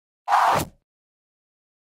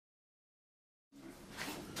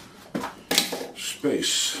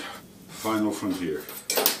space. Final frontier.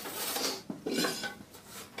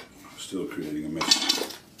 Still creating a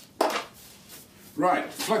mess.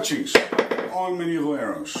 Right, fletchings on medieval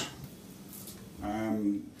arrows.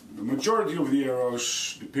 The majority of the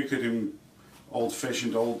arrows depicted in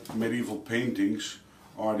old-fashioned old medieval paintings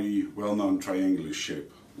are the well-known triangular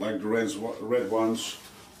shape, like the red ones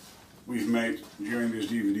we've made during this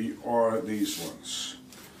DVD, or these ones.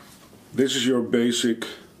 This is your basic,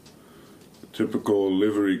 typical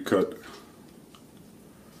livery cut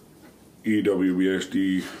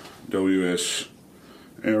EWBS DWS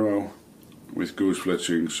arrow with goose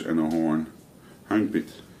fletchings and a horn hind pit.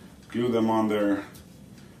 Glue them on there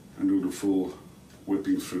and do the full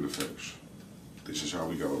whipping through the feathers. This is how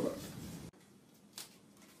we go about it.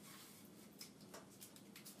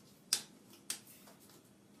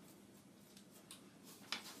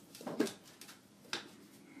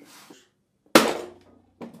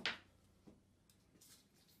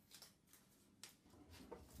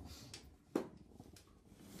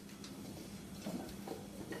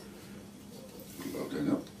 Load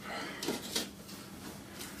that up.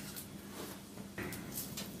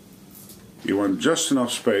 You want just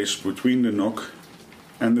enough space between the nock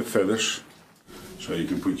and the feathers so you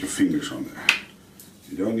can put your fingers on there.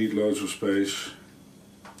 You don't need loads of space.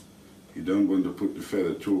 You don't want to put the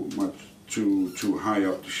feather too high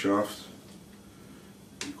up the shaft,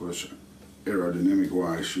 because aerodynamic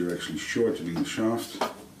wise you're actually shortening the shaft.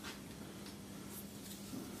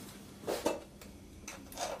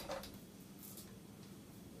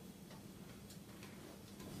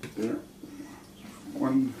 There,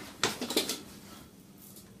 one.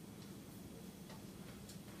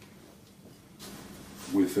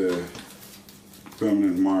 With a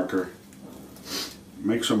permanent marker,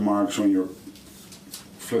 make some marks on your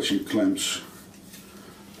fletching clamps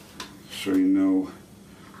so you know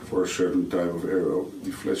for a certain type of arrow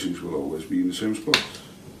the fletchings will always be in the same spot.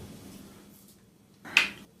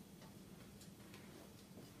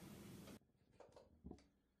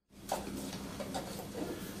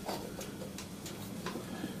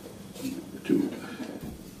 Two.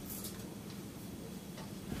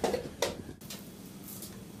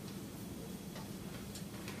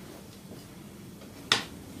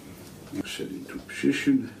 Set into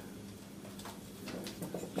position,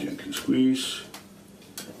 gently squeeze,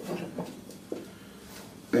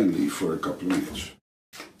 and leave for a couple of minutes.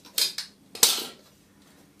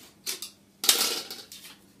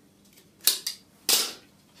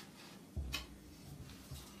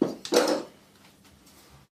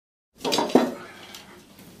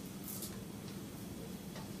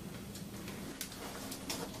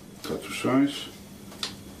 Cut to size.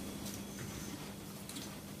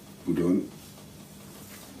 Put on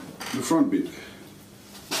the front bit.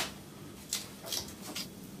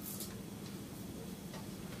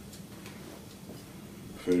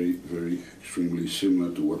 Very extremely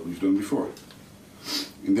similar to what we've done before.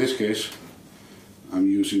 In this case I'm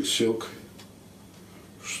using silk,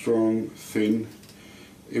 strong, thin.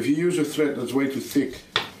 If you use a thread that's way too thick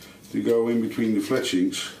to go in between the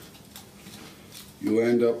fletchings, you'll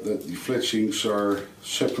end up that the fletchings are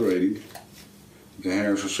separating. The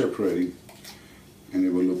hairs are separating and it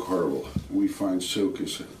will look horrible. We find silk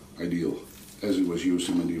is ideal, as it was used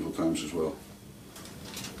in medieval times as well.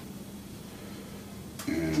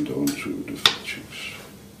 And onto the fletchings.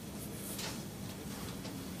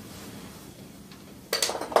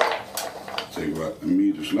 Take about a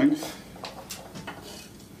meter's length.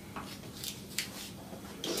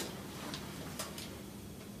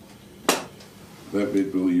 That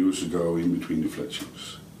bit we'll use to go in between the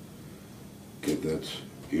fletchings. Get that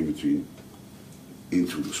in between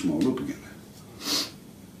into the small loop again.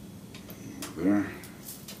 There.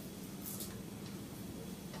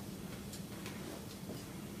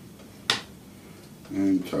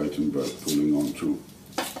 And tighten by pulling onto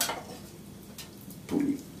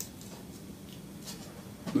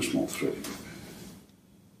the small thread again.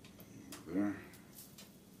 There.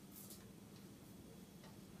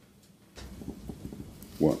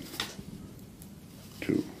 One,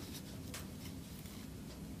 two,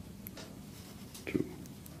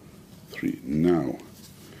 three. Now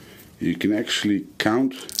you can actually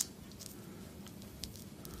count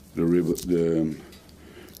the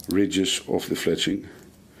ridges of the fletching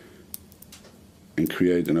and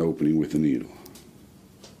create an opening with the needle.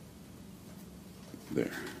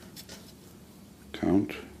 There.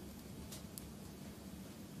 Count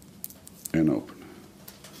and open.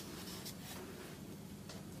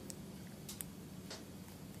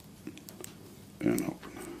 And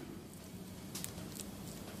open.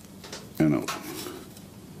 And open.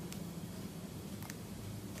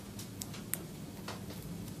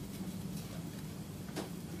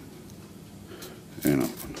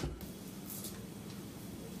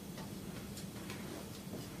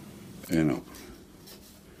 and open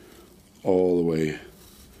all the way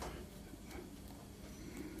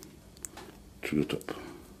to the top.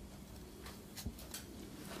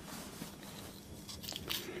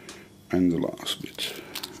 And the last bit.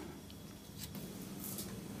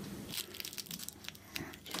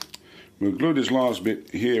 We'll glue this last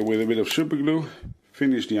bit here with a bit of super glue,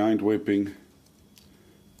 finish the iron whipping,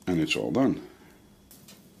 and it's all done.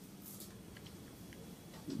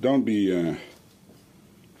 Don't be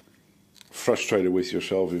frustrated with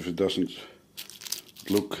yourself if it doesn't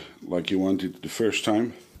look like you want it the first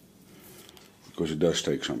time, because it does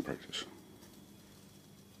take some practice.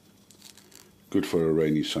 Good for a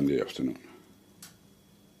rainy Sunday afternoon.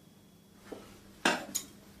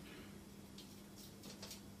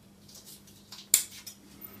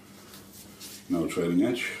 No trailing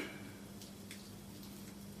edge.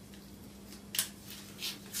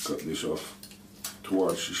 Cut this off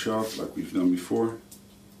towards the shaft like we've done before.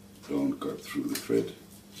 Don't cut through the thread.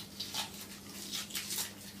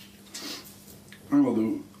 And we'll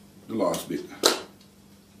do the last bit.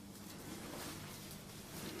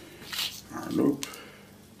 Our loop.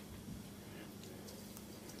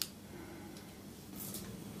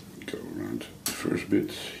 Go around the first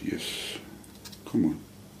bit. Yes. Come on.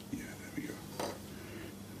 Yeah, there we go.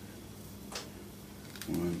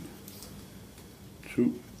 1,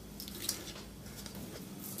 2.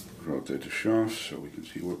 Rotate the shaft so we can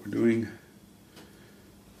see what we're doing.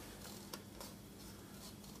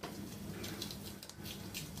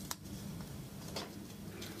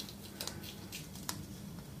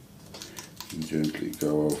 And gently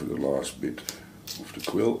go over the last bit of the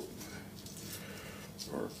quill,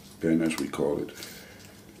 or pen as we call it.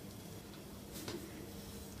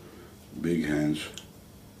 Big hands,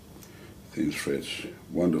 thin threads,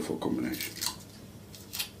 wonderful combination.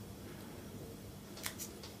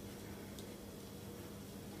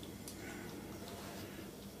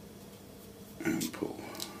 And pull.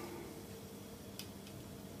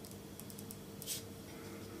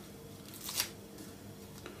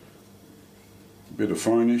 A bit of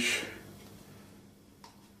varnish.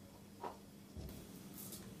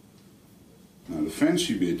 Now the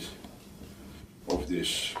fancy bit of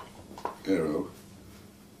this arrow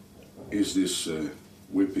is this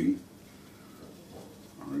whipping.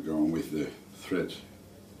 We're going with the thread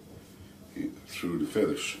through the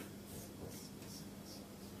feathers.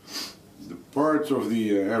 The part of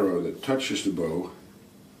the arrow that touches the bow,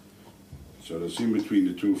 so that's in between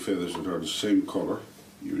the two feathers that are the same color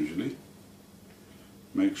usually,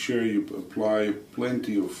 make sure you apply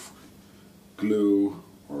plenty of glue,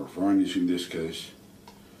 or varnish in this case,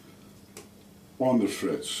 on the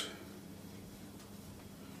threads.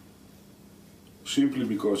 Simply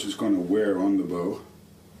because it's going to wear on the bow,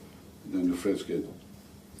 then the threads get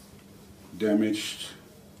damaged,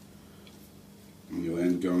 and you'll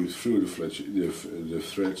end going through the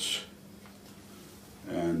threads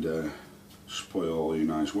and spoil all your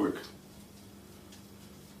nice work.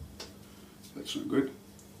 That's not good.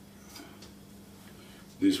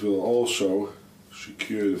 This will also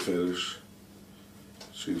secure the feathers,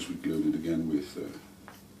 since we glued it again with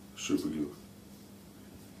super glue.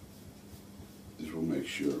 This will make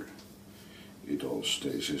sure it all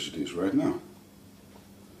stays as it is right now.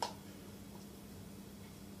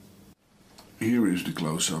 Here is the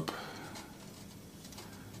close-up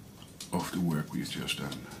of the work we've just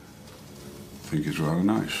done. I think it's rather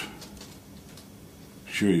nice.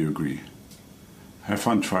 Sure you agree. Have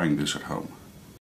fun trying this at home.